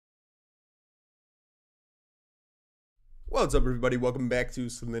What's up everybody, welcome back to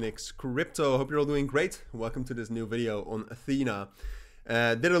Cilinix Crypto. Hope you're all doing great. Welcome to this new video on Ethena.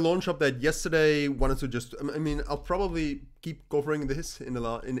 Did a launch update yesterday, wanted to just, I'll probably keep covering this in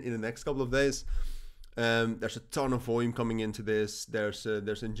the next couple of days. There's a ton of volume coming into this. There's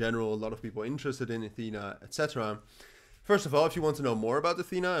in general a lot of people interested in Ethena, etc. First of all, if you want to know more about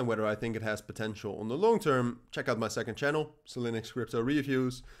Ethena and whether I think it has potential on the long term, check out my second channel, Cilinix Crypto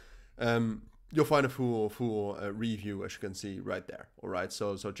Reviews. You'll find a full review, as you can see right there. All right,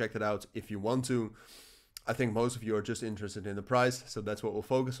 so check that out if you want to. I think most of you are just interested in the price, so that's what we'll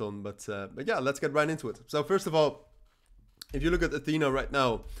focus on. But yeah, let's get right into it. So first of all, if you look at Ethena right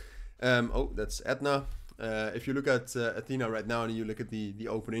now, oh, that's Ethena. If you look at Ethena right now and you look at the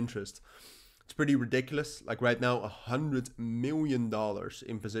open interest, it's pretty ridiculous. Like right now, $100 million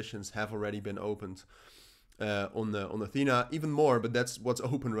in positions have already been opened. On Ethena, even more, but that's what's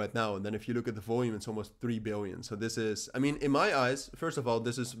open right now. And then if you look at the volume, it's almost 3 billion. So this is, in my eyes, first of all,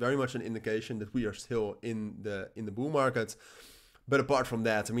 this is very much an indication that we are still in the bull market. But apart from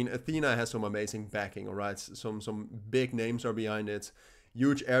that, Ethena has some amazing backing, all right? Some big names are behind it.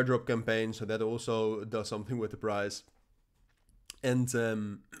 Huge airdrop campaign, so that also does something with the price. And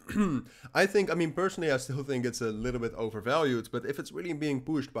I think, personally, I still think it's a little bit overvalued. But if it's really being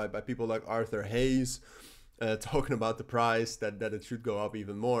pushed by people like Arthur Hayes, talking about the price, that it should go up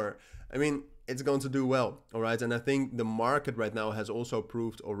even more, it's going to do well, all right? And I think the market right now has also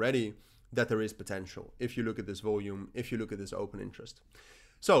proved already that there is potential if you look at this volume, if you look at this open interest.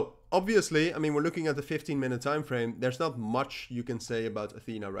 So obviously, we're looking at the 15-minute time frame. There's not much you can say about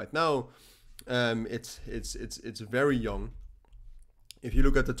Ethena right now. It's very young. If you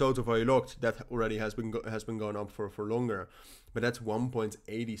look at the total value locked, that already has been going up for longer, but that's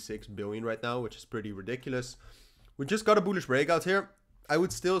 1.86 billion right now, which is pretty ridiculous. We just got a bullish breakout here. I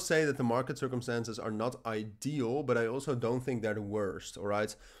would still say that the market circumstances are not ideal, but I also don't think they're the worst, all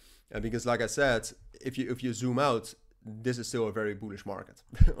right? Because like I said, if you zoom out, this is still a very bullish market,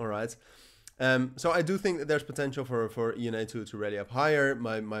 all right? So I do think that there's potential for ENA to rally up higher.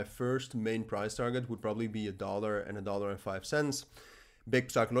 My first main price target would probably be $1 and $1.05.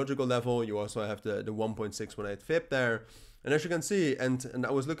 Big psychological level. You also have the 1.618 FIB there. And as you can see, and I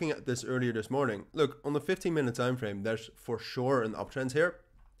was looking at this earlier this morning, look, on the 15-minute time frame, there's for sure an uptrend here.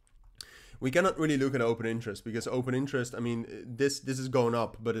 We cannot really look at open interest because open interest, this is going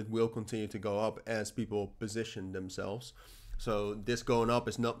up, but it will continue to go up as people position themselves. So this going up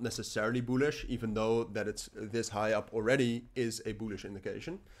is not necessarily bullish, even though that it's this high up already is a bullish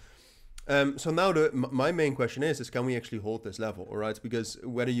indication. So now my main question is can we actually hold this level, all right? Because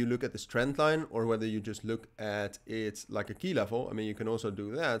whether you look at this trend line or whether you just look at it like a key level, you can also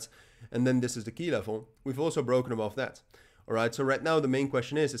do that. And then this is the key level. We've also broken above that, all right? So right now the main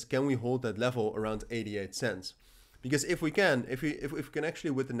question is can we hold that level around 88 cents? Because if we can, if we can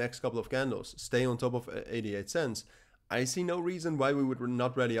actually with the next couple of candles stay on top of 88 cents, I see no reason why we would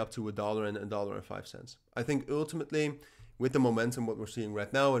not rally up to $1 and $1.05. I think ultimately, with the momentum what we're seeing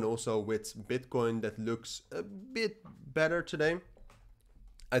right now, and also with Bitcoin that looks a bit better today,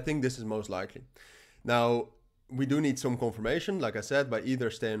 I think this is most likely. Now, we do need some confirmation, like I said, by either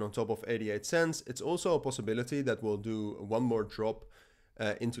staying on top of 88 cents. It's also a possibility that we'll do one more drop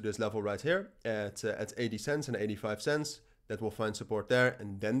into this level right here at 80 cents and 85 cents. That will find support there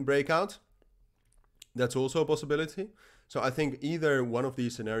and then break out. That's also a possibility. So I think either one of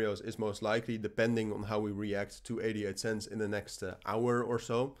these scenarios is most likely, depending on how we react to 88 cents in the next hour or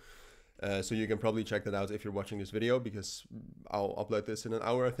so. So you can probably check that out if you're watching this video, because I'll upload this in an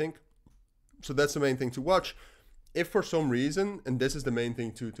hour, I think. So that's the main thing to watch. If for some reason, and this is the main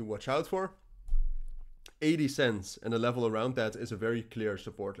thing to watch out for, 80 cents and a level around that is a very clear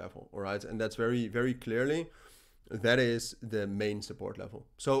support level, all right? And that's very, very clearly, that is the main support level.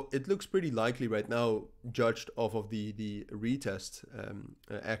 So it looks pretty likely right now, judged off of the retest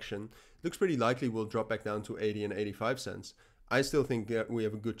action, looks pretty likely we'll drop back down to 80 and 85 cents. I still think we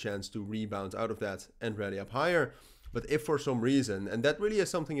have a good chance to rebound out of that and rally up higher. But if for some reason, and that really is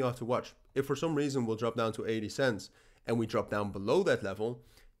something you have to watch, if for some reason we'll drop down to 80 cents and we drop down below that level,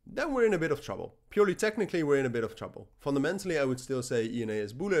 then we're in a bit of trouble. Purely technically, we're in a bit of trouble. Fundamentally, I would still say ENA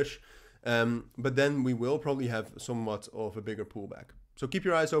is bullish. But then we will probably have somewhat of a bigger pullback. So keep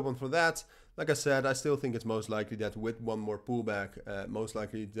your eyes open for that. Like I said, I still think it's most likely that with one more pullback, most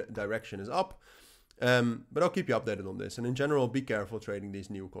likely the direction is up. But I'll keep you updated on this. And in general, be careful trading these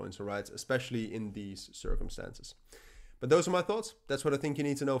new coins, all right? Especially in these circumstances. But those are my thoughts. That's what I think you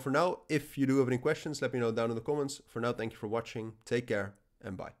need to know for now. If you do have any questions, let me know down in the comments. For now, thank you for watching. Take care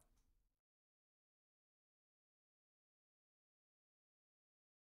and bye.